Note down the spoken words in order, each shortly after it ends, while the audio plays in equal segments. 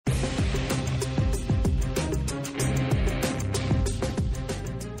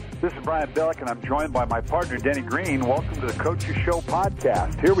This is Brian Billick, and I'm joined by my partner, Denny Green. Welcome to the Coaches Show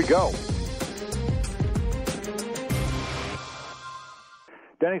podcast. Here we go.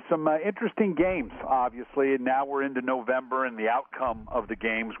 Denny, some interesting games, obviously, and now we're into November, and the outcome of the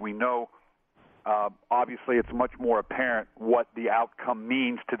games, we know, obviously, it's much more apparent what the outcome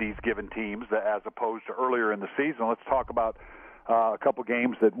means to these given teams as opposed to earlier in the season. Let's talk about a couple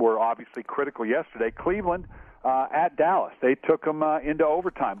games that were obviously critical yesterday. Cleveland at Dallas. They took them into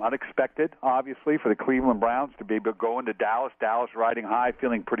overtime. Unexpected, obviously, for the Cleveland Browns to be able to go into Dallas. Dallas riding high,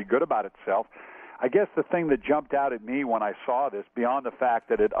 feeling pretty good about itself. I guess the thing that jumped out at me when I saw this, beyond the fact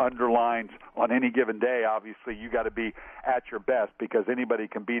that it underlines on any given day, obviously you got to be at your best because anybody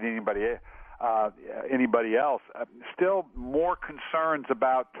can beat anybody else. Still more concerns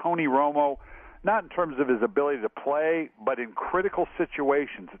about Tony Romo, not in terms of his ability to play, but in critical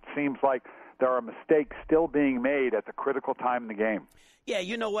situations. It seems like there are mistakes still being made at the critical time in the game. Yeah,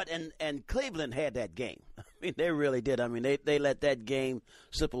 you know what? And Cleveland had that game. I mean, they really did. I mean, they let that game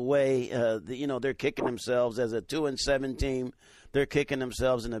slip away. They're kicking themselves as a 2-7 team. They're kicking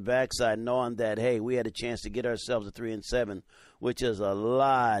themselves in the backside, knowing that, hey, we had a chance to get ourselves a 3-7, which is a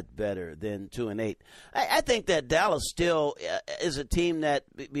lot better than 2-8. I think that Dallas still is a team that,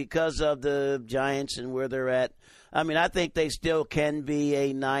 because of the Giants and where they're at, I mean, I think they still can be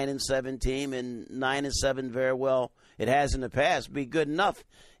a 9-7 team, and 9-7 very well. It has in the past be good enough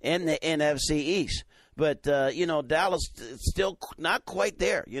in the NFC East. But, Dallas is still not quite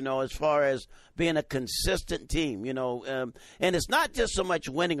there, as far as being a consistent team, and it's not just so much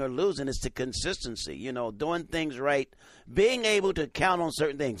winning or losing, it's the consistency, doing things right, being able to count on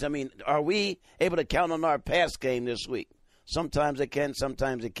certain things. I mean, are we able to count on our pass game this week? Sometimes it can,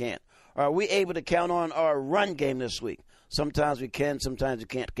 sometimes it can't. Are we able to count on our run game this week? Sometimes we can, sometimes we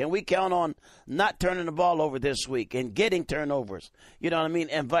can't. Can we count on not turning the ball over this week and getting turnovers? You know what I mean?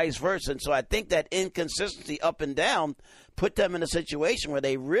 And vice versa. And so I think that inconsistency up and down put them in a situation where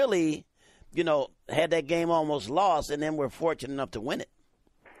they really, had that game almost lost and then were fortunate enough to win it.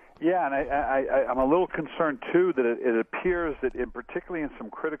 Yeah, and I'm a little concerned, too, that it appears that particularly in some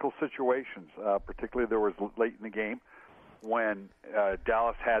critical situations, particularly there was late in the game when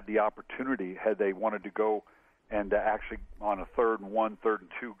Dallas had the opportunity, had they wanted to go and actually on a 3rd and 1, 3rd and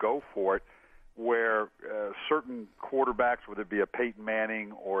 2, go for it, where certain quarterbacks, whether it be a Peyton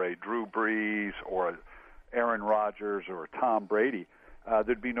Manning or a Drew Brees or a Aaron Rodgers or a Tom Brady,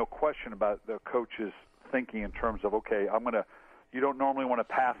 there'd be no question about the coaches thinking in terms of, okay, you don't normally want to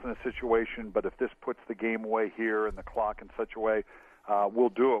pass in a situation, but if this puts the game away here and the clock in such a way, we'll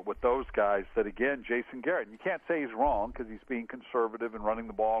do it with those guys that, again, Jason Garrett. And you can't say he's wrong because he's being conservative and running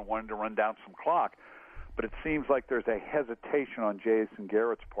the ball and wanting to run down some clock. But it seems like there's a hesitation on Jason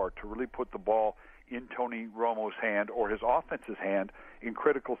Garrett's part to really put the ball in Tony Romo's hand or his offense's hand in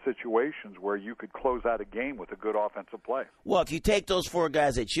critical situations where you could close out a game with a good offensive play. Well, if you take those 4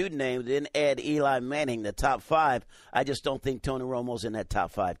 guys that you named and add Eli Manning, the top 5, I just don't think Tony Romo's in that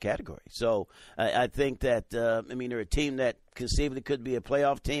top 5 category. So I think that, they're a team that conceivably could be a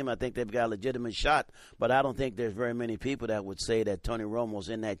playoff team. I think they've got a legitimate shot, but I don't think there's very many people that would say that Tony Romo's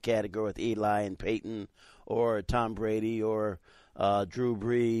in that category with Eli and Peyton or Tom Brady or Drew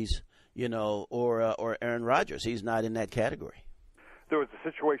Brees, or Aaron Rodgers. He's not in that category. There was a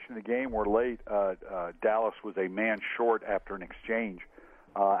situation in the game where late Dallas was a man short after an exchange.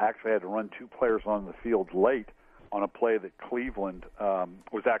 Actually had to run 2 players on the field late on a play that Cleveland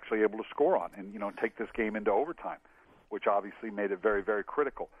was actually able to score on and, take this game into overtime, which obviously made it very, very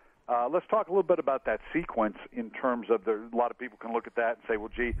critical. Let's talk a little bit about that sequence in terms of a lot of people can look at that and say, well,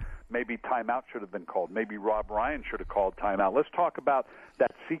 gee, maybe timeout should have been called. Maybe Rob Ryan should have called timeout. Let's talk about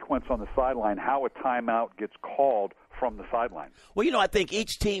that sequence on the sideline, how a timeout gets called from the sideline. Well, I think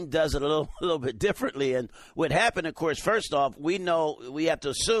each team does it a little bit differently. And what happened, of course, first off, we have to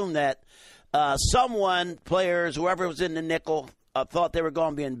assume that players, whoever was in the nickel, thought they were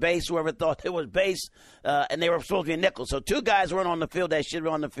going to be in base, whoever thought it was base, and they were supposed to be in nickel. So 2 guys weren't on the field that should be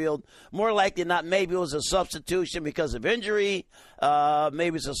on the field. More likely than not, maybe it was a substitution because of injury.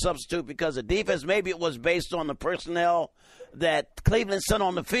 Maybe it's a substitute because of defense. Maybe it was based on the personnel that Cleveland sent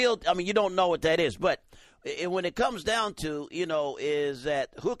on the field. I mean, you don't know what that is. But when it comes down to, is that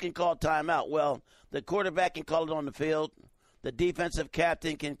who can call timeout? Well, the quarterback can call it on the field. The defensive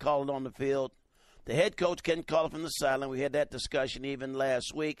captain can call it on the field. The head coach can call it from the sideline. We had that discussion even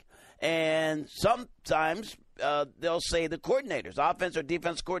last week. And sometimes they'll say the coordinators, offense or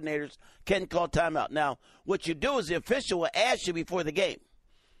defense coordinators, can call timeout. Now, what you do is the official will ask you before the game,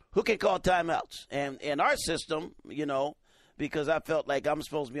 who can call timeouts? And in our system, because I felt like I'm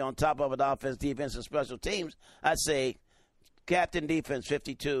supposed to be on top of it, offense, defense, and special teams, I say captain defense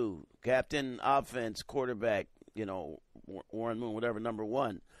 52, captain offense quarterback, Warren Moon, whatever, number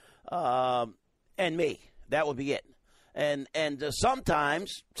one, and me. That would be it. And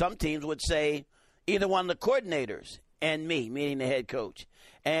sometimes some teams would say either one of the coordinators and me, meaning the head coach,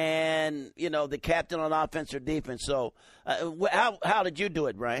 and the captain on offense or defense. So how did you do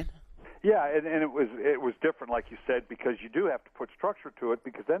it, Brian? Yeah, and it was different, like you said, because you do have to put structure to it,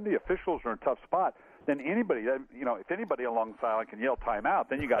 because then the officials are in a tough spot. Then anybody, if anybody along the sideline can yell timeout,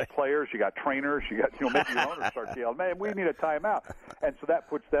 then you got players, you got trainers, you got maybe your owner starts yelling, man, we need a timeout, and so that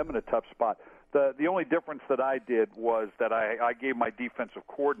puts them in a tough spot. The only difference that I did was that I gave my defensive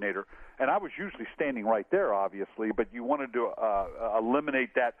coordinator, and I was usually standing right there, obviously, but you wanted to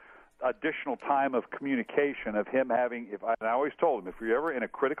eliminate that additional time of communication of him having. And I always told him, if you're ever in a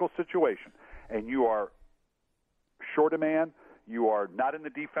critical situation and you are short a man, you are not in the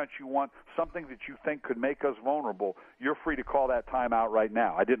defense you want, something that you think could make us vulnerable, you're free to call that timeout right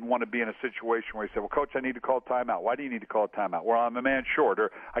now. I didn't want to be in a situation where he said, well, Coach, I need to call timeout. Why do you need to call timeout? Well, I'm a man short,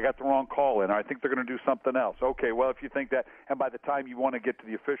 or I got the wrong call in, or I think they're going to do something else. Okay, well, if you think that, and by the time you want to get to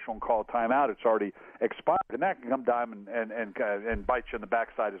the official and call timeout, it's already expired, and that can come down and bite you in the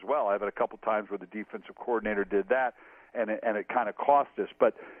backside as well. I've had a couple times where the defensive coordinator did that, and it kind of cost us.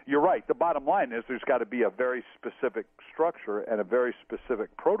 But you're right. The bottom line is there's got to be a very specific structure and a very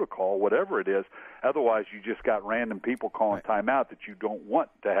specific protocol, whatever it is. Otherwise, you just got random people calling timeout that you don't want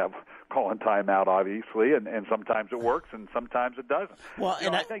to have calling timeout, obviously, and sometimes it works and sometimes it doesn't. Well,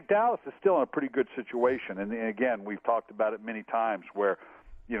 I think Dallas is still in a pretty good situation. And again, we've talked about it many times where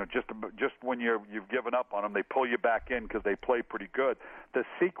just when you've given up on them, they pull you back in because they play pretty good. The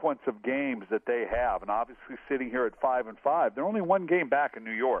sequence of games that they have, and obviously sitting here at 5-5, they're only one game back in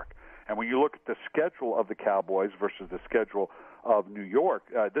New York. And when you look at the schedule of the Cowboys versus the schedule of New York,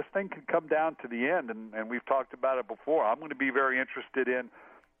 this thing could come down to the end, and we've talked about it before. I'm going to be very interested in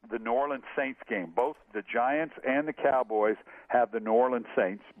the New Orleans Saints game. Both the Giants and the Cowboys have the New Orleans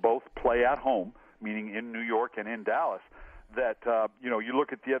Saints. Both play at home, meaning in New York and in Dallas. That you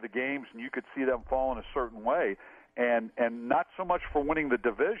look at the other games and you could see them fall in a certain way, and not so much for winning the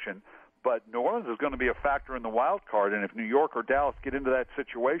division, but New Orleans is going to be a factor in the wild card. And if New York or Dallas get into that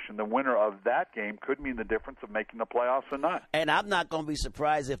situation, the winner of that game could mean the difference of making the playoffs or not. And I'm not going to be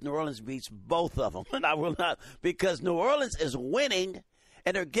surprised if New Orleans beats both of them, and I will not, because New Orleans is winning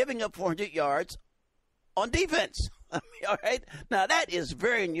and they're giving up 400 yards on defense. All right, now that is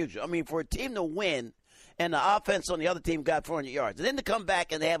very unusual. I mean, for a team to win and the offense on the other team got 400 yards. And then to come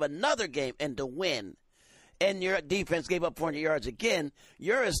back and they have another game and to win, and your defense gave up 400 yards again,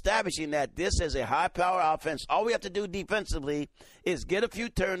 you're establishing that this is a high-power offense. All we have to do defensively is get a few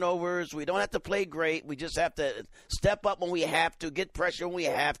turnovers. We don't have to play great. We just have to step up when we have to, get pressure when we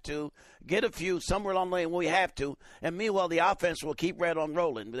have to, get a few somewhere along the lane when we have to. And meanwhile, the offense will keep right on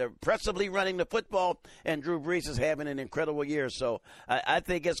rolling. They're impressively running the football, and Drew Brees is having an incredible year. So I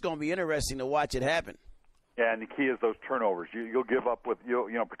think it's going to be interesting to watch it happen. Yeah, and the key is those turnovers. You'll give up with,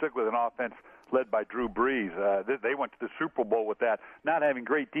 particularly with an offense led by Drew Brees. They went to the Super Bowl with that, not having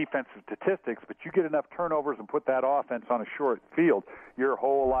great defensive statistics, but you get enough turnovers and put that offense on a short field, you're a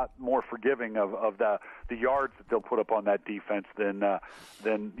whole lot more forgiving of the yards that they'll put up on that defense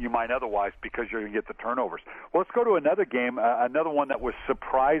than you might otherwise, because you're going to get the turnovers. Well, let's go to another game, another one that was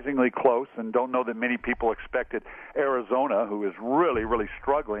surprisingly close, and don't know that many people expected. Arizona, who is really, really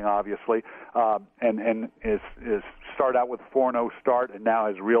struggling, obviously, and is started out with a 4-0 start and now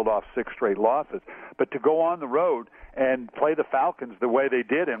has reeled off 6 straight losses. But to go on the road and play the Falcons the way they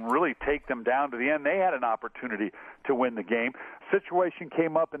did and really take them down to the end, they had an opportunity to win the game. Situation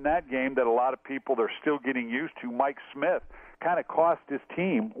came up in that game that a lot of people are still getting used to. Mike Smith kind of cost his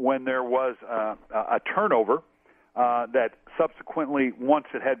team when there was a turnover that subsequently, once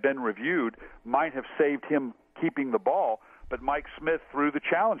it had been reviewed, might have saved him keeping the ball. But Mike Smith threw the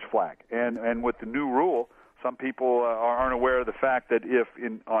challenge flag. And with the new rule, some people aren't aware of the fact that if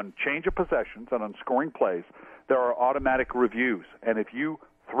on change of possessions and on scoring plays, there are automatic reviews. And if you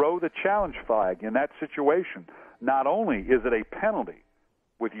throw the challenge flag in that situation, not only is it a penalty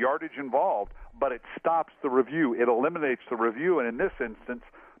with yardage involved, but it stops the review. It eliminates the review. And in this instance,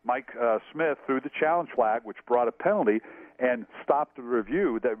 Mike Smith threw the challenge flag, which brought a penalty and stopped the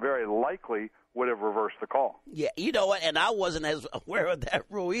review that very likely would have reversed the call. Yeah, you know what, and I wasn't as aware of that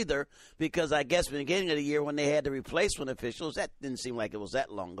rule either, because I guess at the beginning of the year when they had the replacement officials, that didn't seem like it was that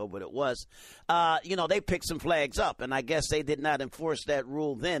long ago, but it was, they picked some flags up, and I guess they did not enforce that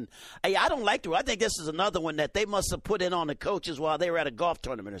rule then. I don't like the rule. I think this is another one that they must have put in on the coaches while they were at a golf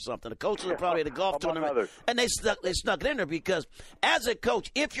tournament or something. The coaches were probably at a golf tournament, and they snuck it in there, because as a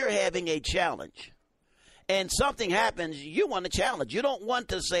coach, if you're having a challenge, and something happens, you want to challenge. You don't want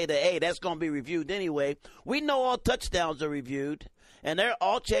to say that, hey, that's going to be reviewed anyway. We know all touchdowns are reviewed, and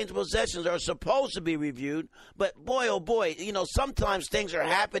all change possessions are supposed to be reviewed. But boy, oh boy, sometimes things are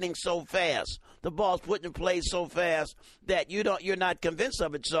happening so fast. The ball's put in place so fast that you're not convinced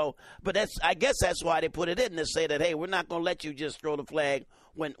of it. So, but I guess that's why they put it in to say that, hey, we're not going to let you just throw the flag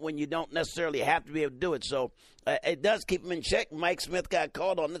when you don't necessarily have to be able to do it. So it does keep them in check. Mike Smith got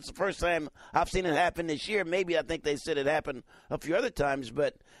called on. It's the first time I've seen it happen this year. Maybe I think they said it happened a few other times,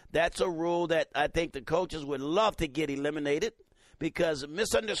 but that's a rule that I think the coaches would love to get eliminated, because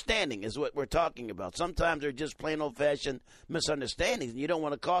misunderstanding is what we're talking about. Sometimes they're just plain old-fashioned misunderstandings, and you don't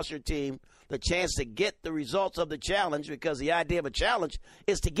want to cost your team the chance to get the results of the challenge, because the idea of a challenge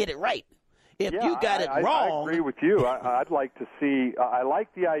is to get it right. If you got it wrong. I agree with you. I'd like to see I like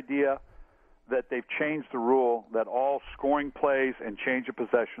the idea that they've changed the rule that all scoring plays and change of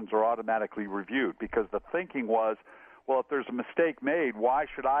possessions are automatically reviewed, because the thinking was, well, if there's a mistake made, why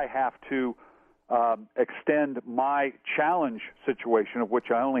should I have to extend my challenge situation, of which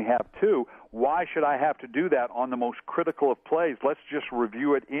I only have two? Why should I have to do that on the most critical of plays? Let's just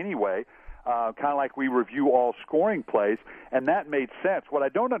review it anyway, kind of like we review all scoring plays, and that made sense. What I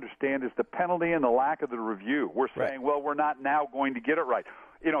don't understand is the penalty and the lack of the review. We're saying, well, we're not now going to get it right.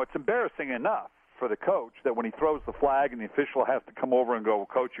 It's embarrassing enough for the coach that when he throws the flag and the official has to come over and go, well,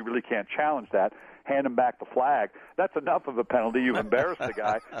 Coach, you really can't challenge that, hand him back the flag. That's enough of a penalty. You've embarrassed the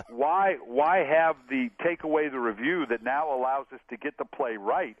guy. Why have take away the review that now allows us to get the play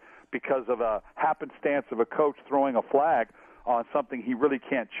right because of a happenstance of a coach throwing a flag on something he really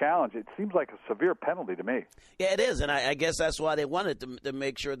can't challenge? It seems like a severe penalty to me. Yeah, it is, and I guess that's why they wanted to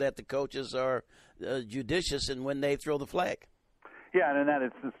make sure that the coaches are judicious in when they throw the flag. Yeah, and in that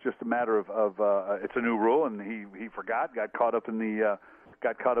it's just a matter of it's a new rule, and he forgot, got caught up in the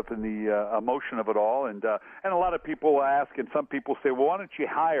emotion of it all, and a lot of people ask, and some people say, well, why don't you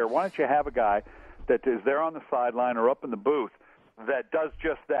have a guy that is there on the sideline or up in the booth that does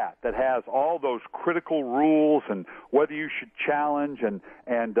just that has all those critical rules and whether you should challenge and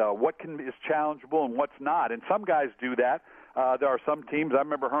what is challengeable and what's not. And some guys do that. There are some teams. I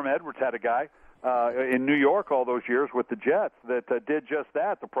remember Herm Edwards had a guy in New York all those years with the Jets that did just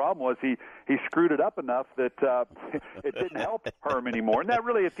that. The problem was he screwed it up enough that it didn't help Herm anymore. And that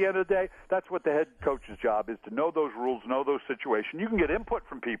really, at the end of the day, that's what the head coach's job is, to know those rules, know those situations. You can get input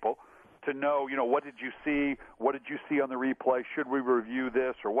from people to know, what did you see? What did you see on the replay? Should we review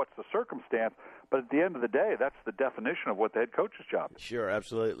this, or what's the circumstance? But at the end of the day, that's the definition of what the head coach's job is. Sure,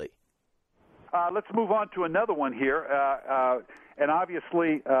 absolutely. Let's move on to another one here. And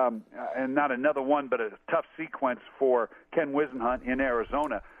obviously, and not another one, but a tough sequence for Ken Whisenhunt in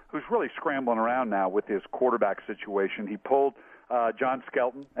Arizona, who's really scrambling around now with his quarterback situation. He pulled John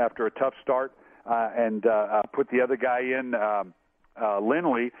Skelton after a tough start and put the other guy in,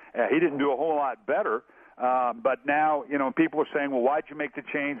 Lindley. He didn't do a whole lot better. But now, people are saying, well, why'd you make the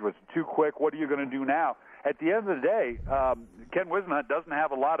change? Was it too quick? What are you going to do now? At the end of the day, Ken Whisenhunt doesn't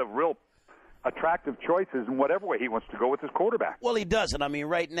have a lot of real attractive choices in whatever way he wants to go with his quarterback. Well, he doesn't. I mean,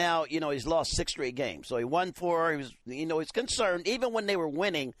 right now, he's lost 6 straight games. So he won 4. He was, he's concerned. Even when they were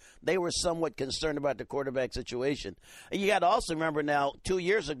winning, they were somewhat concerned about the quarterback situation. And you got to also remember now, 2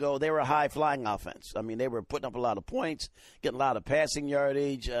 years ago, they were a high-flying offense. I mean, they were putting up a lot of points, getting a lot of passing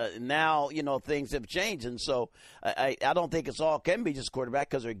yardage. Now, things have changed. And so I don't think it's all can be just quarterback,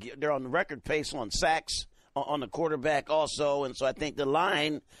 because they're on the record pace on sacks on the quarterback also, and so I think the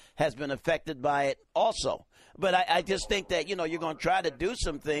line has been affected by it also. But I just think that, you're going to try to do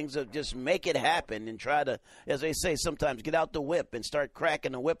some things of just make it happen and try to, as they say sometimes, get out the whip and start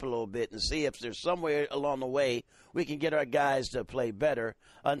cracking the whip a little bit and see if there's somewhere along the way we can get our guys to play better.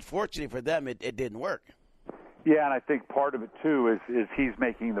 Unfortunately for them, it didn't work. Yeah, and I think part of it, too, is he's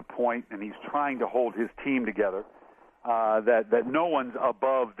making the point, and he's trying to hold his team together, that no one's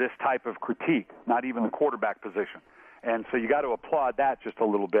above this type of critique, not even the quarterback position. And so you got to applaud that just a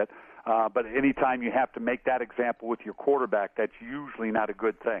little bit. But anytime you have to make that example with your quarterback, that's usually not a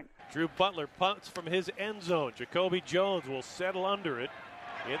good thing. Drew Butler punts from his end zone. Jacoby Jones will settle under it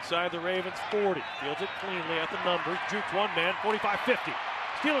inside the Ravens' 40. Fields it cleanly at the numbers. Jukes one man, 45-50.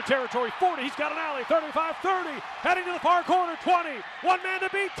 Steeler territory, 40. He's got an alley, 35-30. Heading to the far corner, 20. One man to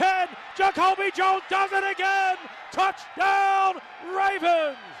beat, 10. Jacoby Jones does it again. Touchdown,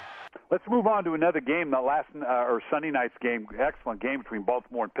 Ravens. Let's move on to another game, the Sunday night's game. Excellent game between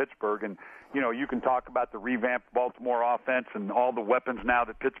Baltimore and Pittsburgh. And, you can talk about the revamped Baltimore offense and all the weapons now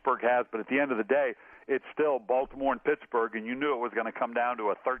that Pittsburgh has. But at the end of the day, it's still Baltimore and Pittsburgh, and you knew it was going to come down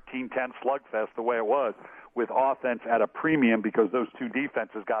to a 13-10 slugfest the way it was. with offense at a premium because those two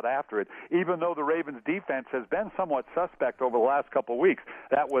defenses got after it. Even though the Ravens' defense has been somewhat suspect over the last couple of weeks,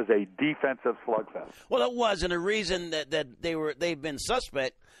 that was a defensive slugfest. Well, it was, and the reason that they've been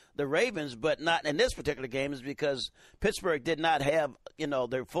suspect, the Ravens, but not in this particular game, is because Pittsburgh did not have,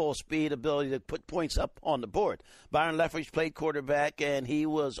 their full speed ability to put points up on the board. Byron Leftwich played quarterback, and he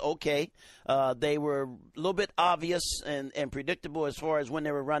was okay. They were a little bit obvious and predictable as far as when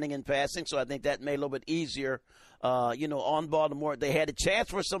they were running and passing, so I think that made it a little bit easier. On Baltimore, they had a chance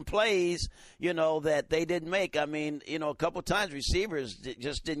for some plays, that they didn't make. I mean, a couple of times receivers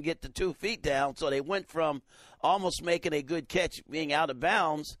just didn't get the 2 feet down, so they went from almost making a good catch being out of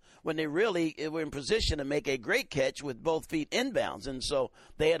bounds when they really were in position to make a great catch with both feet inbounds. And so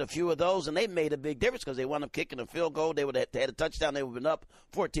they had a few of those, and they made a big difference because they wound up kicking a field goal. They had a touchdown. They would have been up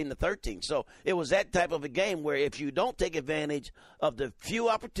 14-13. So it was that type of a game where if you don't take advantage of the few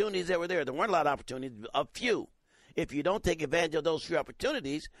opportunities that were there weren't a lot of opportunities, a few. If you don't take advantage of those few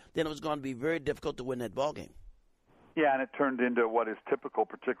opportunities, then it was going to be very difficult to win that ball game. Yeah, and it turned into what is typical,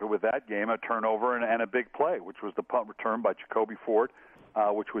 particularly with that game, a turnover and a big play, which was the punt return by Jacoby Ford,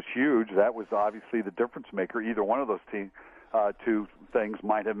 which was huge. That was obviously the difference maker. Either one of those two things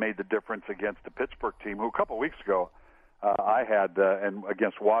might have made the difference against the Pittsburgh team, who a couple of weeks ago I had and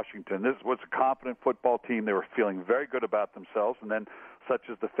against Washington. This was a confident football team. They were feeling very good about themselves, and then such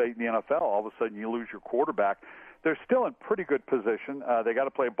is the fate in the NFL. All of a sudden you lose your quarterback. They're still in pretty good position. They got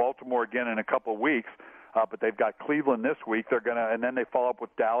to play Baltimore again in a couple of weeks. But they've got Cleveland this week. And then they follow up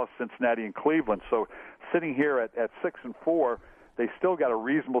with Dallas, Cincinnati, and Cleveland. So sitting here at 6-4, they still got a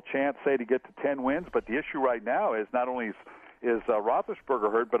reasonable chance, say, to get to 10 wins. But the issue right now is not only is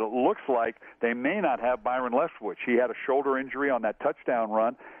Roethlisberger hurt, but it looks like they may not have Byron Leftwich. He had a shoulder injury on that touchdown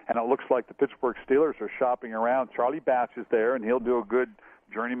run, and it looks like the Pittsburgh Steelers are shopping around. Charlie Batch is there, and he'll do a good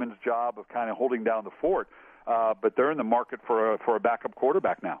journeyman's job of kind of holding down the fort. But they're in the market for a backup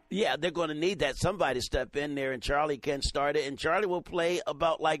quarterback now. Yeah, they're going to need that somebody to step in there, and Charlie can start it. And Charlie will play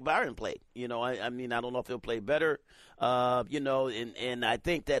about like Byron played. I mean, I don't know if he'll play better. And I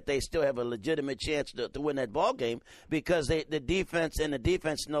think that they still have a legitimate chance to win that ball game because the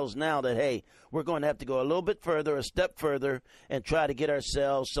defense knows now that, hey, we're going to have to go a little bit further, a step further, and try to get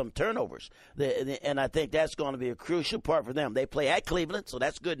ourselves some turnovers. And I think that's going to be a crucial part for them. They play at Cleveland, so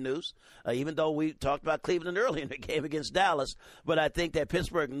that's good news, even though we talked about Cleveland earlier in the game against Dallas. But I think that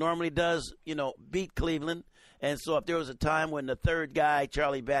Pittsburgh normally does, beat Cleveland. And so if there was a time when the third guy,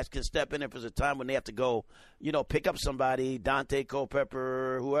 Charlie Batch, can step in, if there's a time when they have to go, pick up somebody, Dante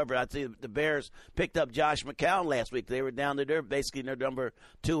Culpepper, whoever. I think the Bears picked up Josh McCown last week. They were down to their number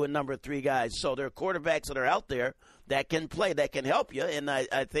 2 and number 3 guys. So there are quarterbacks that are out there that can play, that can help you. And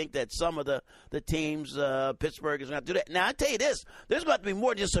I think that some of the teams, Pittsburgh is going to do that. Now, I tell you this, there's about to be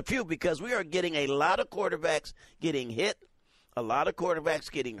more than just a few because we are getting a lot of quarterbacks getting hit, a lot of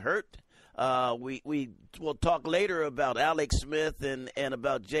quarterbacks getting hurt. We will talk later about Alex Smith and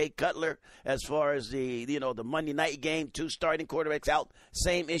about Jay Cutler as far as the Monday night game, 2 starting quarterbacks out,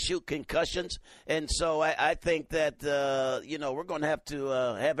 same issue, concussions. And so I think that, we're going to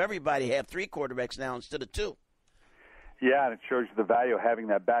have everybody have 3 quarterbacks now instead of 2. Yeah, and it shows you the value of having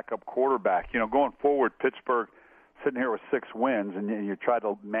that backup quarterback. Going forward, Pittsburgh sitting here with 6 wins, and you try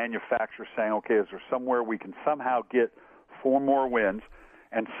to manufacture saying, okay, is there somewhere we can somehow get 4 more wins?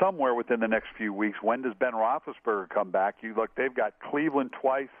 And somewhere within the next few weeks, when does Ben Roethlisberger come back? They've got Cleveland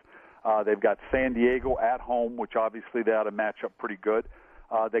twice. They've got San Diego at home, which obviously they ought to match up pretty good.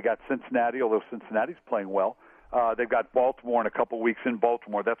 They got Cincinnati, although Cincinnati's playing well. They've got Baltimore in a couple weeks in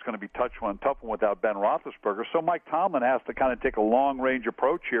Baltimore. That's going to be a tough one without Ben Roethlisberger. So Mike Tomlin has to kind of take a long-range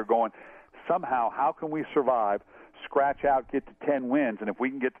approach here going, somehow, how can we survive, scratch out, get to 10 wins, and if we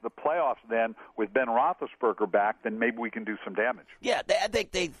can get to the playoffs then with Ben Roethlisberger back, then maybe we can do some damage. Yeah, I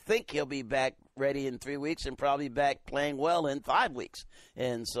think they think he'll be back ready in 3 weeks and probably back playing well in 5 weeks.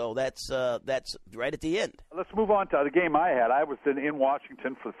 And so that's right at the end. Let's move on to the game I had. I was in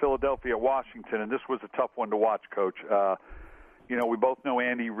Washington for Philadelphia-Washington, and this was a tough one to watch, Coach. We both know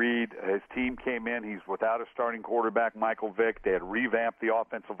Andy Reid. His team came in. He's without a starting quarterback, Michael Vick. They had revamped the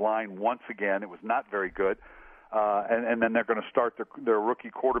offensive line once again. It was not very good. And then they're going to start their rookie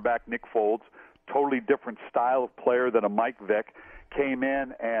quarterback, Nick Foles. Totally different style of player than a Mike Vick. Came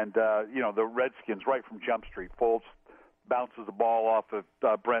in and, the Redskins right from Jump Street. Foles bounces the ball off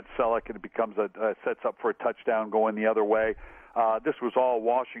of Brent Selleck, and it becomes sets up for a touchdown going the other way. This was all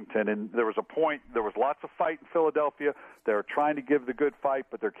Washington, and there was lots of fight in Philadelphia. They were trying to give the good fight,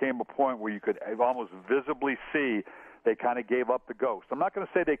 but there came a point where you could almost visibly see they kind of gave up the ghost. I'm not going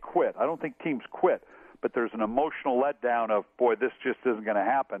to say they quit. I don't think teams quit. but there's an emotional letdown of, boy, this just isn't going to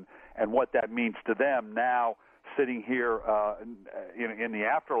happen, and what that means to them now. Sitting here in the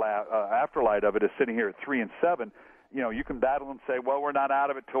afterlight of it is sitting here at 3-7. You know, you can battle and say, well, we're not out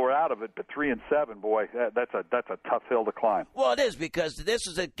of it till we're out of it, but 3-7, boy, that's a tough hill to climb. Well, it is, because this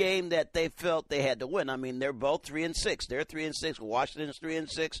is a game that they felt they had to win. I mean, they're both 3-6. They're 3-6. Washington's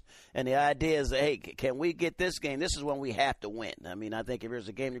 3-6, and the idea is, hey, can we get this game? This is when we have to win. I mean, I think if there's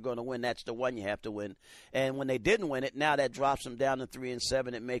a game you're going to win, that's the one you have to win. And when they didn't win it, now that drops them down to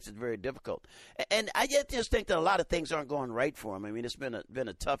 3-7. It makes it very difficult. And I just think that a lot of things aren't going right for them. I mean, it's been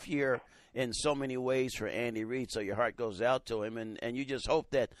a tough year in so many ways for Andy Reid, so your heart goes out to him, and you just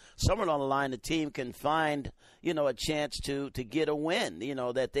hope that somewhere along the line the team can find, you know, a chance to get a win, you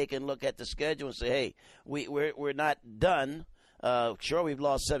know, that they can look at the schedule and say, hey, we're not done. Sure, we've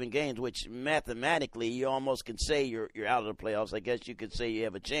lost 7 games, which mathematically you almost can say you're out of the playoffs. I guess you could say you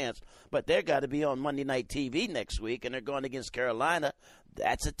have a chance, but they're got to be on Monday Night TV next week, and they're going against Carolina.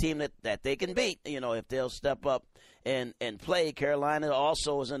 That's a team that they can beat, you know, if they'll step up and play. Carolina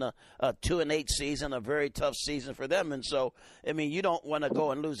also is in a 2-8 season, a very tough season for them. And so, I mean, you don't want to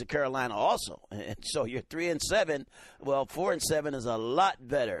go and lose to Carolina also. And so you're 3-7. Well, 4-7 is a lot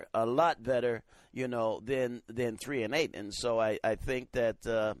better, you know, than 3-8. And so I think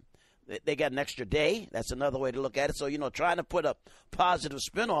that they got an extra day. That's another way to look at it. So, you know, trying to put a positive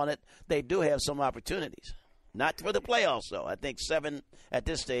spin on it, they do have some opportunities. Not for the playoffs, though. I think 7 at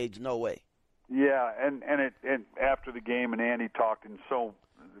this stage, no way. Yeah, and after the game, and Andy talked in so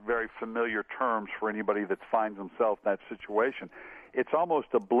very familiar terms for anybody that finds himself in that situation. It's almost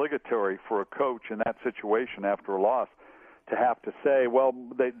obligatory for a coach in that situation after a loss to have to say, well,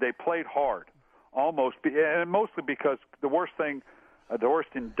 they played hard, and mostly because the worst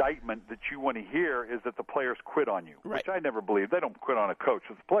indictment that you want to hear is that the players quit on you, right. Which I never believe. They don't quit on a coach.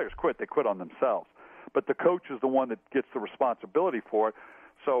 If the players quit, they quit on themselves. But the coach is the one that gets the responsibility for it.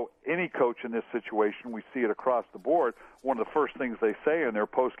 So any coach in this situation, we see it across the board, one of the first things they say in their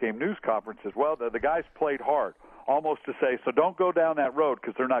post-game news conference is, well, the guys played hard, almost to say, so don't go down that road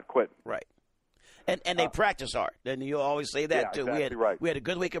because they're not quitting. Right. And they practice hard. And you always say that, too. Exactly We had a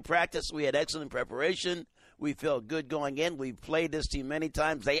good week of practice. We had excellent preparation. We felt good going in. We've played this team many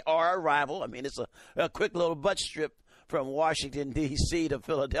times. They are a rival. I mean, it's a quick little butt strip from Washington, D.C. to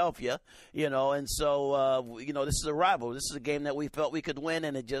Philadelphia, you know, and so, you know, this is a rival. This is a game that we felt we could win,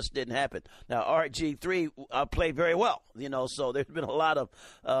 and it just didn't happen. Now, RG3 played very well, you know, so there's been a lot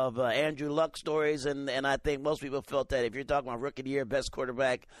of Andrew Luck stories, and I think most people felt that if you're talking about rookie of the year, best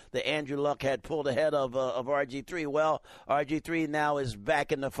quarterback, that Andrew Luck had pulled ahead of RG3. Well, RG3 now is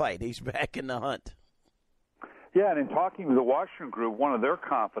back in the fight. He's back in the hunt. Yeah, and in talking with the Washington group, one of their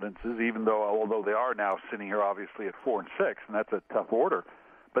confidences, although they are now sitting here obviously at 4-6, and that's a tough order,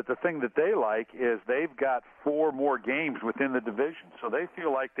 but the thing that they like is they've got 4 more games within the division, so they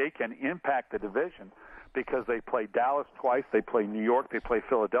feel like they can impact the division because they play Dallas twice, they play New York, they play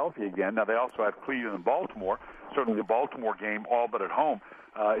Philadelphia again. Now they also have Cleveland and Baltimore. Certainly the Baltimore game, all but at home,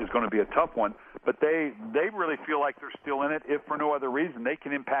 is going to be a tough one. But they really feel like they're still in it, if for no other reason. They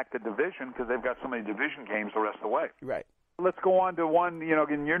can impact the division because they've got so many division games the rest of the way. Right. Let's go on to one, you know,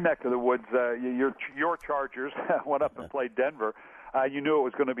 in your neck of the woods. Your Chargers went up and played Denver. You knew it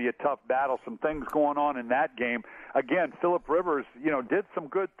was going to be a tough battle. Some things going on in that game. Again, Phillip Rivers, you know, did some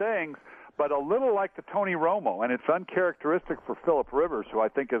good things, but a little like the Tony Romo, and it's uncharacteristic for Phillip Rivers, who I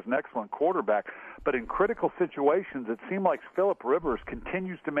think is an excellent quarterback. But in critical situations, it seemed like Phillip Rivers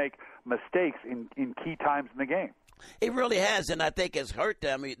continues to make mistakes in key times in the game. It really has, and I think it's hurt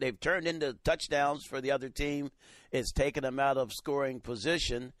them. They've turned into touchdowns for the other team. It's taken them out of scoring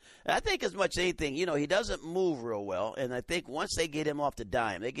position. And I think as much as anything, you know, he doesn't move real well, and I think once they get him off the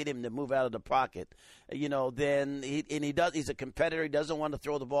dime, they get him to move out of the pocket, you know, then he's a competitor. He doesn't want to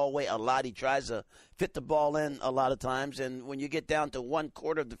throw the ball away a lot. He tries to fit the ball in a lot of times, and when you get down to one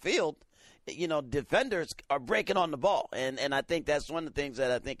quarter of the field, you know, defenders are breaking on the ball. And I think that's one of the things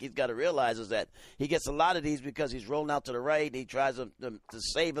that I think he's got to realize is that he gets a lot of these because he's rolling out to the right. And he tries to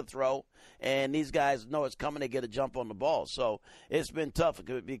save a throw. And these guys know it's coming to get a jump on the ball. So it's been tough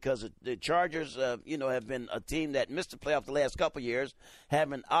because the Chargers, you know, have been a team that missed the playoff the last couple of years, have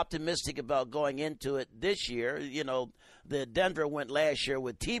been optimistic about going into it this year. You know, the Denver went last year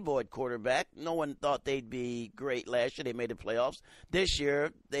with Tebow at quarterback. No one thought they'd be great last year. They made the playoffs. This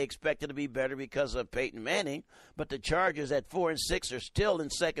year, they expected to be better because of Peyton Manning. But the Chargers at 4-6 are still in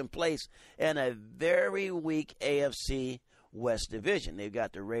second place in a very weak AFC West Division. They've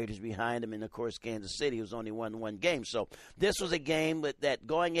got the Raiders behind them, and of course Kansas City, who's only won one game. So this was a game that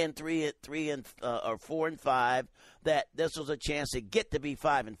going in 4-5, that this was a chance to get to be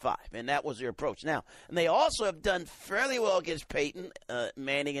 5-5, and that was their approach. Now, and they also have done fairly well against Peyton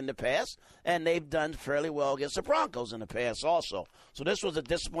Manning in the past, and they've done fairly well against the Broncos in the past also. So this was a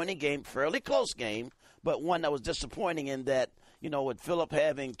disappointing game, fairly close game, but one that was disappointing in that, with Phillip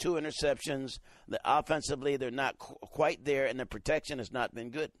having 2 interceptions, offensively they're not quite there, and the protection has not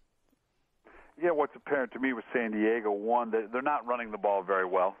been good. Yeah, what's apparent to me with San Diego, one, they're not running the ball very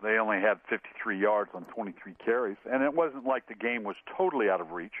well. They only had 53 yards on 23 carries, and it wasn't like the game was totally out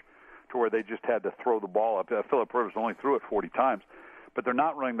of reach to where they just had to throw the ball up. Phillip Rivers only threw it 40 times, but they're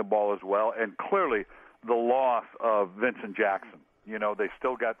not running the ball as well, and clearly the loss of Vincent Jackson. They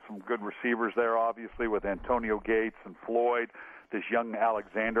still got some good receivers there, obviously, with Antonio Gates and Floyd. This young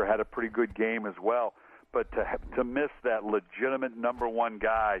Alexander had a pretty good game as well. But to miss that legitimate number one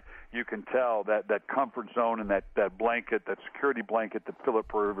guy, you can tell that comfort zone and that blanket, that security blanket that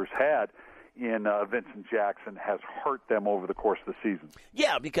Phillip Rivers had in Vincent Jackson has hurt them over the course of the season.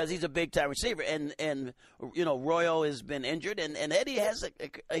 Yeah, because he's a big-time receiver. And Royo has been injured, and Eddie has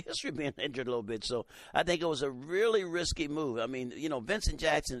a history of being injured a little bit. So I think it was a really risky move. I mean, Vincent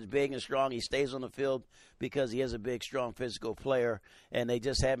Jackson is big and strong. He stays on the field because he is a big, strong, physical player, and they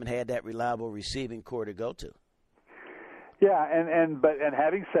just haven't had that reliable receiving core to go to. Yeah, and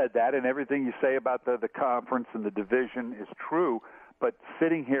having said that, and everything you say about the conference and the division is true, but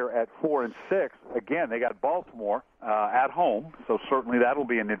sitting here at 4-6, again, they got Baltimore at home, so certainly that'll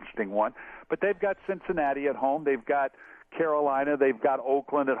be an interesting one. But they've got Cincinnati at home. They've got Carolina. They've got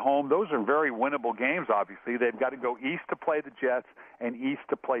Oakland at home. Those are very winnable games, obviously. They've got to go east to play the Jets and east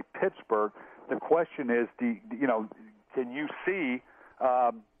to play Pittsburgh. The question is, can you see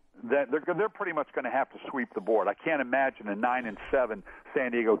that they're pretty much going to have to sweep the board? I can't imagine a 9-7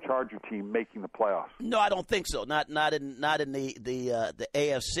 San Diego Charger team making the playoffs. No, I don't think so. Not in the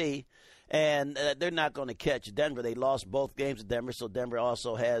AFC, and they're not going to catch Denver. They lost both games to Denver, so Denver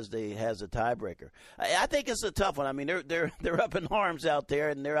also has a tiebreaker. I think it's a tough one. I mean, they're up in arms out there,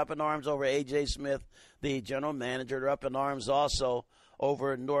 and they're up in arms over A.J. Smith, the general manager. They're up in arms also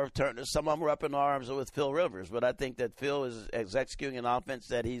over North Turner. Some of them were up in arms with Phil Rivers, but I think that Phil is executing an offense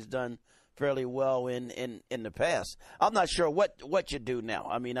that he's done fairly well in the past. I'm not sure what you do now.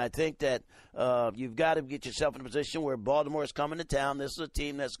 I mean, I think that you've got to get yourself in a position where Baltimore is coming to town. This is a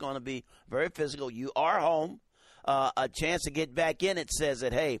team that's going to be very physical. You are home. A chance to get back in. It says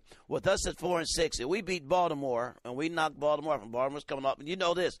that, hey, with us at 4-6, if we beat Baltimore and we knock Baltimore off, and Baltimore's coming up, and you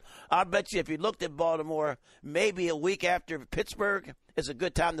know this, I bet you if you looked at Baltimore maybe a week after Pittsburgh, it's a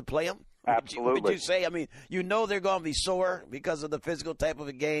good time to play them. Absolutely. Would you say? I mean, they're going to be sore because of the physical type of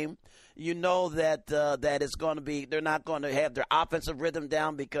a game. You know that it's going to be – they're not going to have their offensive rhythm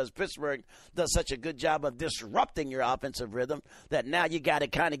down because Pittsburgh does such a good job of disrupting your offensive rhythm that now you got to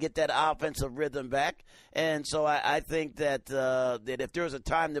kind of get that offensive rhythm back. And so I think that if there was a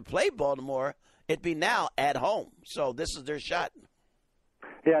time to play Baltimore, it'd be now at home. So this is their shot.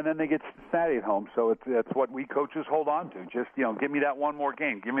 Yeah, and then they get Cincinnati at home, so it's what we coaches hold on to. Just, give me that one more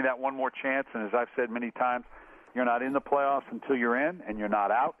game. Give me that one more chance. And as I've said many times, you're not in the playoffs until you're in, and you're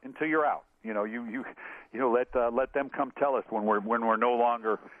not out until you're out. You let them come tell us when we're no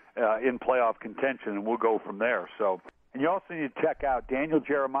longer in playoff contention, and we'll go from there. So, and you also need to check out Daniel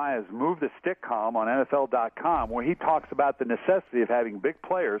Jeremiah's Move the Stick column on NFL.com, where he talks about the necessity of having big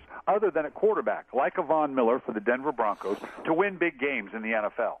players other than at quarterback, like a Von Miller for the Denver Broncos, to win big games in the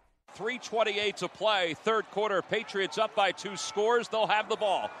NFL. 3:28 to play, third quarter. Patriots up by 2 scores. They'll have the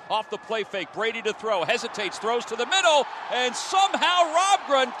ball. Off the play fake, Brady to throw. Hesitates, throws to the middle, and somehow Rob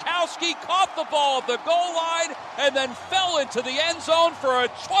Gronkowski caught the ball at the goal line and then fell into the end zone for a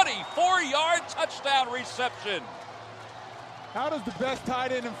 24-yard touchdown reception. How does the best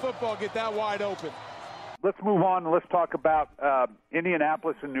tight end in football get that wide open? Let's move on and let's talk about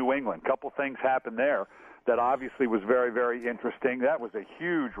Indianapolis and New England. A couple things happened there that obviously was very, very interesting. That was a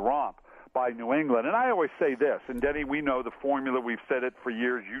huge romp by New England. And I always say this, and Denny, we know the formula. We've said it for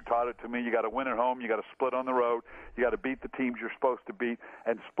years. You taught it to me. You got to win at home. You got to split on the road. You got to beat the teams you're supposed to beat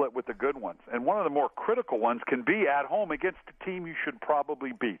and split with the good ones. And one of the more critical ones can be at home against a team you should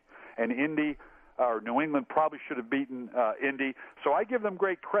probably beat. And Indy New England probably should have beaten Indy. So I give them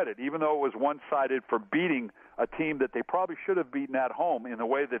great credit, even though it was one-sided, for beating a team that they probably should have beaten at home in the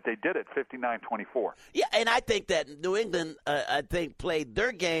way that they did it, 59-24. Yeah, and I think that New England, played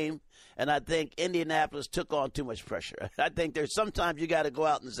their game, and I think Indianapolis took on too much pressure. I think there's sometimes you got to go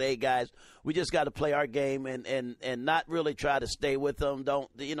out and say, hey, guys, we just got to play our game and not really try to stay with them. Don't,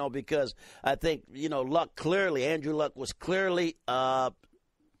 because I think, Andrew Luck was clearly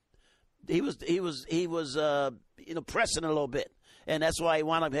he was pressing a little bit. And that's why he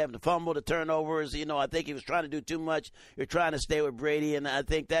wound up having to fumble, the turnovers. I think he was trying to do too much. You're trying to stay with Brady, and I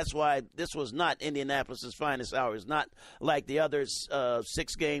think that's why this was not Indianapolis' finest hour. It's not like the other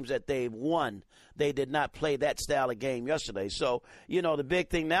 6 games that they've won. They did not play that style of game yesterday. So, the big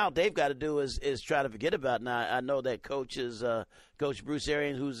thing now they've got to do is try to forget about it. Now, I know that Coach Bruce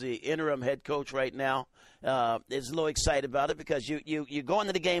Arians, who's the interim head coach right now, is a little excited about it because you go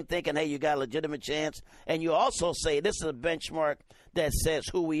into the game thinking, hey, you got a legitimate chance, and you also say this is a benchmark that says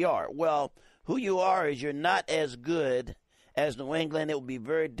who we are. Well, who you are is you're not as good as New England. It will be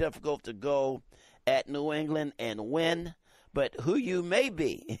very difficult to go at New England and win. But who you may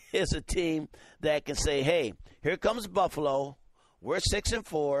be is a team that can say, hey, here comes Buffalo. We're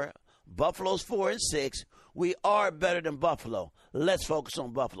 6-4. Buffalo's 4-6. We are better than Buffalo. Let's focus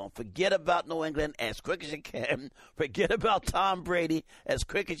on Buffalo. Forget about New England as quick as you can. Forget about Tom Brady as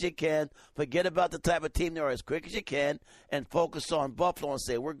quick as you can. Forget about the type of team they are as quick as you can. And focus on Buffalo and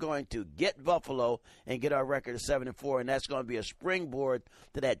say, we're going to get Buffalo and get our record of 7-4. And that's going to be a springboard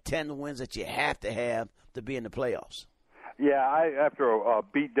to that 10 wins that you have to be in the playoffs. Yeah, after a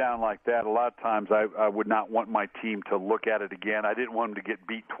beat down like that, a lot of times I would not want my team to look at it again. I didn't want them to get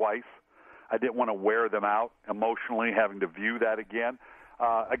beat twice. I didn't want to wear them out emotionally, having to view that again.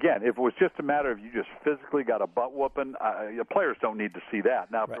 Again, if it was just a matter of you just physically got a butt whooping, the players don't need to see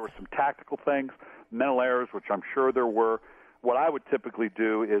that. Now, if there were some tactical things, mental errors, which I'm sure there were, what I would typically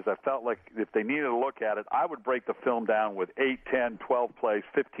do is I felt like if they needed to look at it, I would break the film down with 8, 10, 12 plays,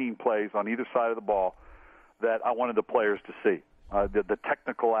 15 plays on either side of the ball that I wanted the players to see. The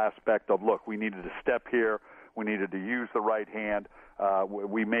technical aspect of, look, we needed to step here, we needed to use the right hand,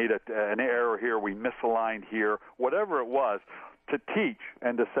 we made an error here, we misaligned here, whatever it was, to teach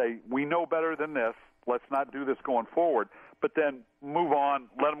and to say, we know better than this, let's not do this going forward, but then move on,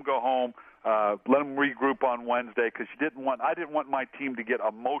 let them go home, let them regroup on Wednesday, because I didn't want my team to get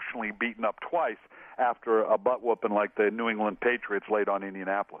emotionally beaten up twice after a butt whooping like the New England Patriots laid on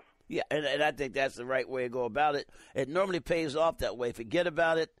Indianapolis. Yeah, and I think that's the right way to go about it. It normally pays off that way. Forget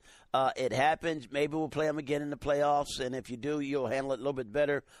about it. It happens. Maybe we'll play them again in the playoffs, and if you do, you'll handle it a little bit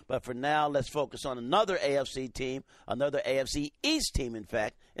better. But for now, let's focus on another AFC team, another AFC East team, in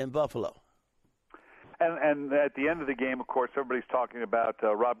fact, in Buffalo. And at the end of the game, of course, everybody's talking about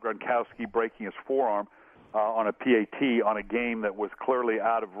Rob Gronkowski breaking his forearm on a PAT on a game that was clearly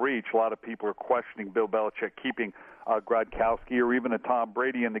out of reach. A lot of people are questioning Bill Belichick keeping Gronkowski or even a Tom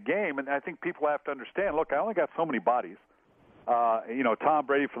Brady in the game. And I think people have to understand, look, I only got so many bodies. Tom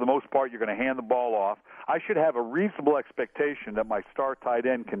Brady, for the most part, you're going to hand the ball off. I should have a reasonable expectation that my star tight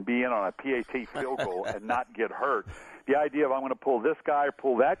end can be in on a PAT field goal and not get hurt. The idea of I'm going to pull this guy or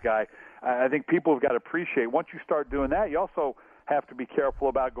pull that guy, I think people have got to appreciate. Once you start doing that, you also have to be careful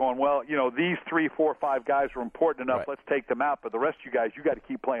about going, well, these 3, 4, 5 guys are important enough. Right. Let's take them out. But the rest of you guys, you got to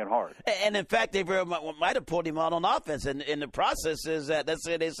keep playing hard. And in fact, they very much might have pulled him out on offense. And the process is that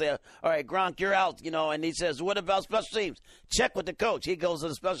they say, all right, Gronk, you're out, and he says, what about special teams? Check with the coach. He goes to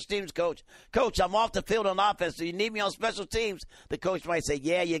the special teams coach. Coach, I'm off the field on offense. Do you need me on special teams? The coach might say,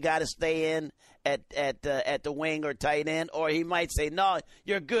 yeah, you got to stay in at the wing or tight end. Or he might say, no,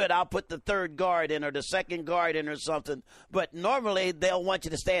 you're good. I'll put the third guard in or the second guard in or something. But normally they'll want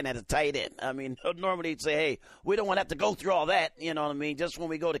you to stand at a tight end. I mean, normally you'd say, hey, we don't want to have to go through all that, you know what I mean, just when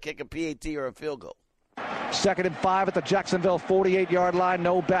we go to kick a PAT or a field goal. 2nd and 5 at the Jacksonville 48-yard line.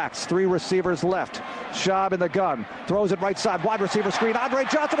 No backs. 3 receivers left. Schaub in the gun. Throws it right side. Wide receiver screen. Andre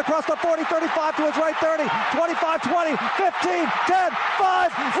Johnson across the 40, 35 to his right 30. 25, 20, 15, 10,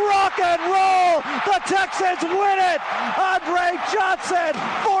 5. Rock and roll. The Texans win it. Andre Johnson,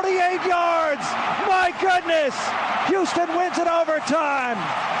 48 yards. My goodness. Houston wins in overtime.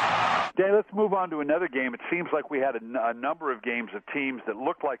 Dan, let's move on to another game. It seems like we had a number of games of teams that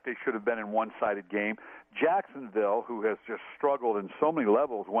looked like they should have been in one-sided game. Jacksonville, who has just struggled in so many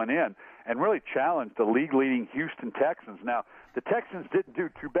levels, went in and really challenged the league-leading Houston Texans. Now, the Texans didn't do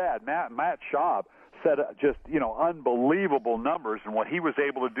too bad. Matt Schaub set just, unbelievable numbers in what he was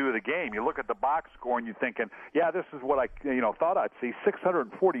able to do in the game. You look at the box score and you're thinking, yeah, this is what I thought I'd see.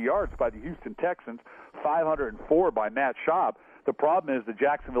 640 yards by the Houston Texans, 504 by Matt Schaub. The problem is the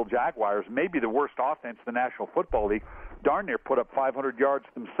Jacksonville Jaguars, maybe the worst offense in the National Football League, darn near put up 500 yards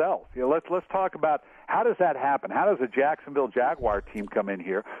themselves. Let's talk about how does that happen? How does a Jacksonville Jaguar team come in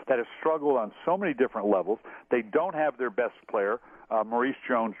here that has struggled on so many different levels? They don't have their best player, Maurice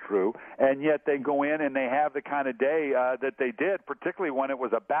Jones-Drew, and yet they go in and they have the kind of day that they did, particularly when it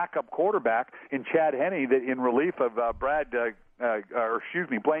was a backup quarterback in Chad Henne that in relief of Blaine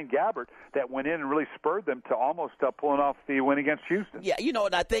Gabbert, that went in and really spurred them to almost pulling off the win against Houston. Yeah,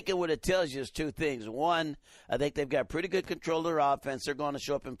 and I think what it tells you is two things. One, I think they've got pretty good control of their offense. They're going to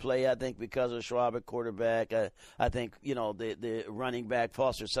show up and play, I think, because of Schwab at quarterback. I think, the running back,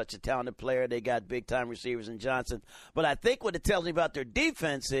 Foster's such a talented player. They got big-time receivers in Johnson. But I think what it tells me about their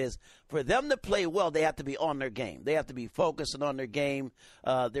defense is for them to play well, they have to be on their game. They have to be focusing on their game.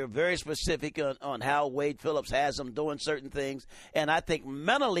 They're very specific on how Wade Phillips has them doing certain things. And I think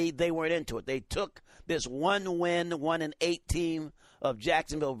mentally they weren't into it. They took this 1-win, 1-8 team of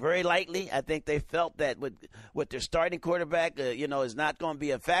Jacksonville very lightly. I think they felt that with their starting quarterback, is not going to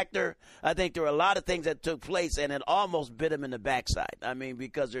be a factor. I think there were a lot of things that took place, and it almost bit them in the backside. I mean,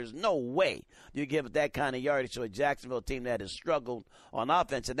 because there's no way you give that kind of yardage to a Jacksonville team that has struggled on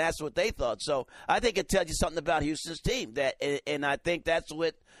offense, and that's what they thought. So I think it tells you something about Houston's team, and I think that's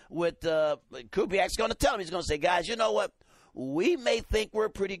what Kubiak's going to tell them. He's going to say, guys, you know what? We may think we're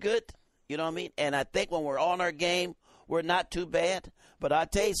pretty good, you know what I mean? And I think when we're on our game, we're not too bad. But I'll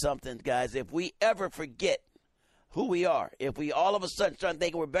tell you something, guys, if we ever forget who we are, if we all of a sudden start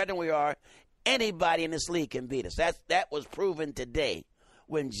thinking we're better than we are, anybody in this league can beat us. That was proven today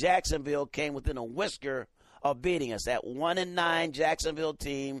when Jacksonville came within a whisker of beating us. That 1-9 Jacksonville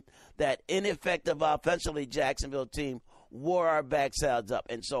team, that ineffective offensively Jacksonville team, wore our backsides up.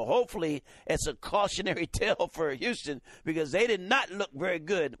 And so hopefully it's a cautionary tale for Houston, because they did not look very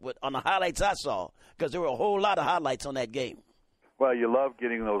good on the highlights I saw, because there were a whole lot of highlights on that game. Well, you love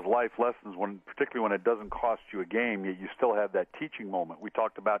getting those life lessons, particularly when it doesn't cost you a game, yet you still have that teaching moment. We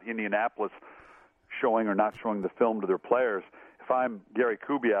talked about Indianapolis showing or not showing the film to their players. If I'm Gary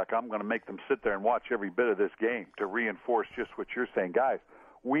Kubiak, I'm going to make them sit there and watch every bit of this game to reinforce just what you're saying. Guys,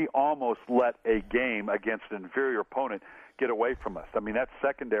 we almost let a game against an inferior opponent get away from us. I mean, that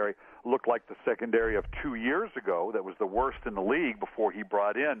secondary looked like the secondary of 2 years ago that was the worst in the league before he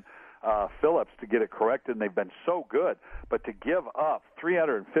brought in Phillips to get it corrected, and they've been so good. But to give up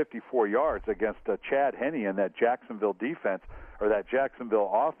 354 yards against Chad Henne and that Jacksonville defense, or that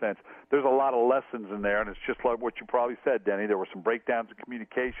Jacksonville offense, there's a lot of lessons in there, and it's just like what you probably said, Denny. There were some breakdowns in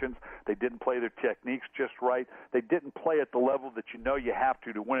communications. They didn't play their techniques just right. They didn't play at the level that you have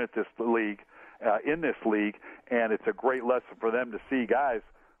to win at this league, in this league, and it's a great lesson for them to see, guys.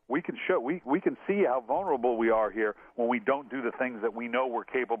 We can see how vulnerable we are here when we don't do the things that we know we're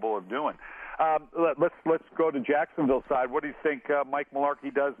capable of doing. Let's go to Jacksonville side. What do you think Mike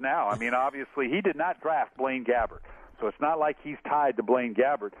Mularkey does now? I mean, obviously he did not draft Blaine Gabbert, so it's not like he's tied to Blaine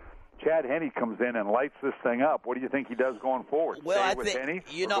Gabbert. Chad Henne comes in and lights this thing up. What do you think he does going forward? Well, stay with Henne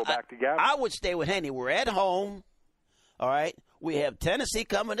or go back to Gabbert? I would stay with Henne. We're at home, all right? We have Tennessee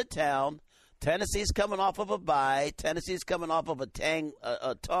coming to town. Tennessee's coming off of a bye. Tennessee's coming off of a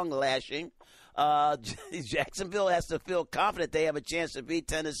tongue lashing. Jacksonville has to feel confident they have a chance to beat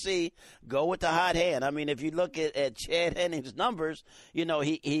Tennessee. Go with the hot hand. I mean, if you look at Chad Henne's numbers, he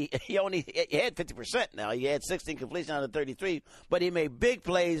had 50% now. He had 16 completions out of 33, but he made big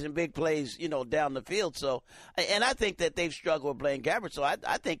plays down the field. So, and I think that they've struggled with Blaine Gabbert. So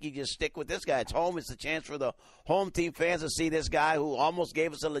I think you just stick with this guy. It's home. It's a chance for the home team fans to see this guy who almost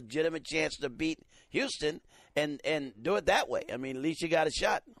gave us a legitimate chance to beat Houston and do it that way. I mean, at least you got a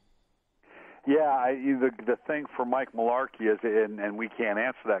shot. Yeah, the thing for Mike Mularkey is, and we can't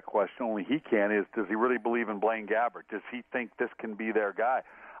answer that question, only he can, is does he really believe in Blaine Gabbert? Does he think this can be their guy?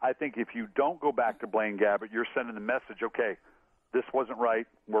 I think if you don't go back to Blaine Gabbert, you're sending the message, okay, this wasn't right,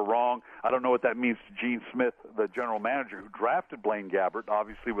 we're wrong. I don't know what that means to Gene Smith, the general manager who drafted Blaine Gabbert,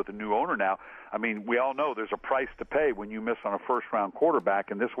 obviously with a new owner now. I mean, we all know there's a price to pay when you miss on a first-round quarterback,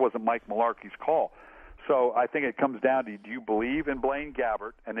 and this wasn't Mike Mularkey's call. So I think it comes down to, do you believe in Blaine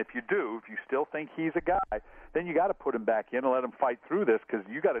Gabbert? And if you do, if you still think he's a guy, then you got to put him back in and let him fight through this, because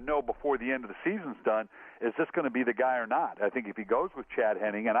you got to know before the end of the season's done, is this going to be the guy or not? I think if he goes with Chad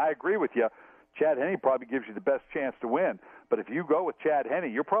Henne, and I agree with you, Chad Henne probably gives you the best chance to win. But if you go with Chad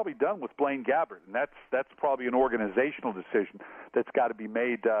Henne, you're probably done with Blaine Gabbert, and that's probably an organizational decision that's got to be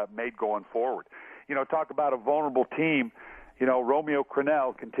made going forward. Talk about a vulnerable team. Romeo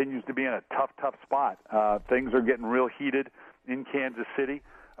Crennel continues to be in a tough spot. Things are getting real heated in Kansas City.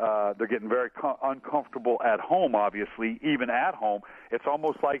 They're getting very uncomfortable at home, obviously. Even at home, it's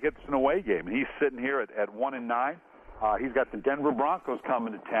almost like it's an away game. And he's sitting here at 1-9. He's got the Denver Broncos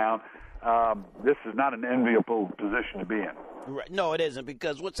coming to town. This is not an enviable position to be in. Right. No, it isn't,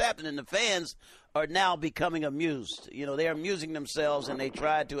 because what's happening, the fans are now becoming amused. They're amusing themselves, and they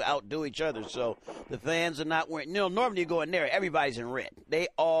try to outdo each other. So the fans are not wearing, normally you go in there, everybody's in red. They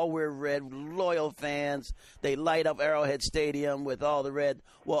all wear red, loyal fans. They light up Arrowhead Stadium with all the red.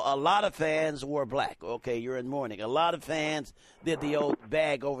 Well, a lot of fans wore black. Okay, you're in mourning. A lot of fans did the old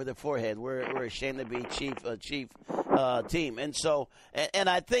bag over the forehead. We're ashamed to be chief team. And so, and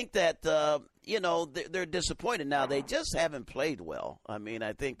I think that, they're disappointed now. They just haven't played well. I mean,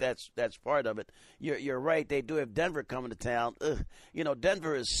 I think that's part of it. You're right. They do have Denver coming to town.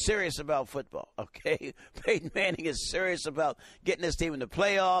 Denver is serious about football, okay? Peyton Manning is serious about getting his team in the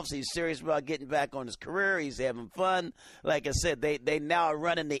playoffs. He's serious about getting back on his career. He's having fun. Like I said, they now are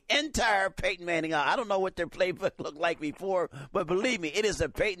running the entire Peyton Manning. I don't know what their playbook looked like before, but believe me, it is a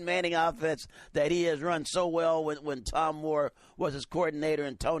Peyton Manning offense that he has run so well when Tom Moore was his coordinator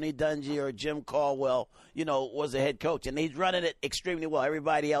and Tony Dungy or Jim Caldwell, was the head coach. And he's running it extremely well.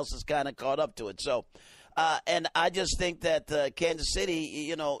 Everybody else is kind of caught up to it. So, and I just think that Kansas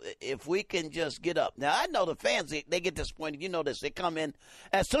City, if we can just get up. Now, I know the fans, they get disappointed. You know this. They come in.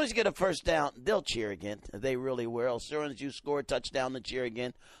 As soon as you get a first down, they'll cheer again. They really will. As soon as you score a touchdown, they'll cheer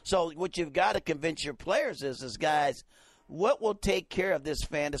again. So what you've got to convince your players is guys, what will take care of this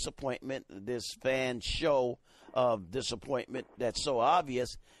fan disappointment, this fan show of disappointment that's so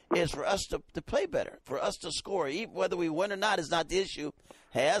obvious, is for us to play better, for us to score. Whether we win or not is not the issue.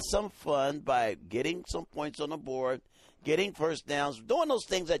 Have some fun by getting some points on the board, getting first downs, doing those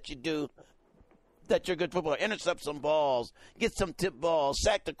things that you do that you're good football. Intercept some balls, get some tip balls,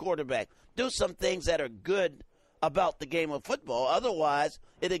 sack the quarterback. Do some things that are good about the game of football. Otherwise,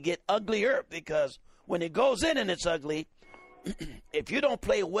 it'll get uglier, because when it goes in and it's ugly, if you don't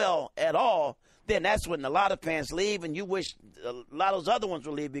play well at all, then that's when a lot of fans leave, and you wish a lot of those other ones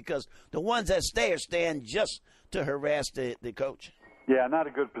will leave, because the ones that stay are staying just to harass the coach. Yeah, not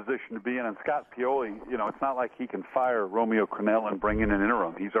a good position to be in. And Scott Pioli, it's not like he can fire Romeo Crennel and bring in an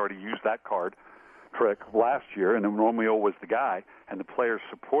interim. He's already used that card trick last year, and then Romeo was the guy, and the players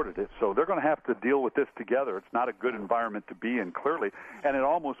supported it. So they're going to have to deal with this together. It's not a good environment to be in, clearly, and it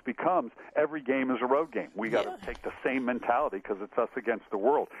almost becomes every game is a road game. We got to take the same mentality, because it's us against the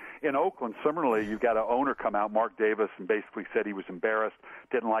world. In Oakland, similarly, you've got an owner come out, Mark Davis, and basically said he was embarrassed,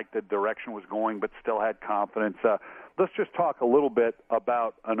 didn't like the direction it was going, but still had confidence. Let's just talk a little bit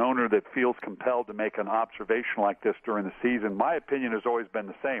about an owner that feels compelled to make an observation like this during the season. My opinion has always been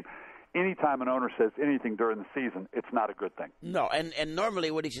the same. Anytime an owner says anything during the season, it's not a good thing. No, and normally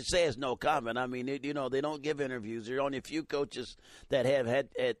what he should say is no comment. I mean, they don't give interviews. There are only a few coaches that have had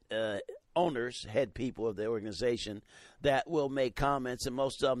owners, head people of the organization, that will make comments, and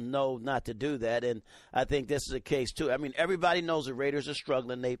most of them know not to do that. And I think this is the case, too. I mean, everybody knows the Raiders are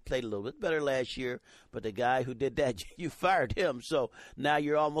struggling. They played a little bit better last year, but the guy who did that, you fired him. So now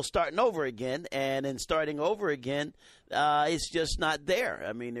you're almost starting over again, and in starting over again, it's just not there.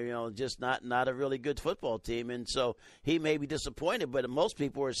 I mean, just not a really good football team. And so he may be disappointed, but most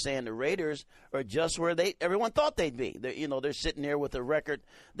people are saying the Raiders are just where everyone thought they'd be. They're sitting there with a record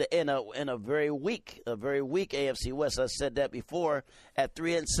in a very weak AFC West. I said that before, at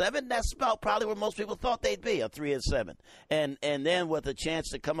 3-7. That's about probably where most people thought they'd be, at 3-7. And then with a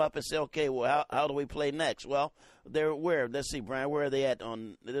chance to come up and say, okay, well, how do we play next? Well, they're where? Let's see, Brian, where are they at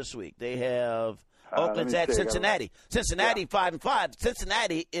on this week? They have Oakland's at Cincinnati. Cincinnati 5-5.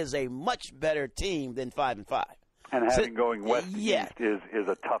 Cincinnati is a much better team than 5-5. And having going west to east is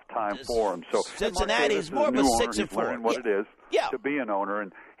a tough time for him. So Cincinnati is more of a 6-4. What it is to be an owner,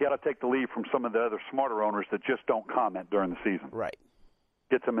 and he ought to take the lead from some of the other smarter owners that just don't comment during the season. Right.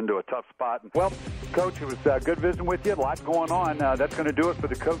 Gets them into a tough spot. Well, Coach, it was good visiting with you. A lot going on. That's going to do it for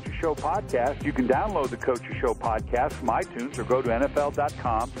the Coaches Show podcast. You can download the Coaches Show podcast from iTunes or go to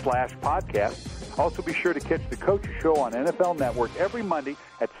NFL.com/podcast. Also, be sure to catch the Coaches Show on NFL Network every Monday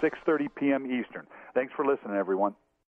at 6:30 p.m. Eastern. Thanks for listening, everyone.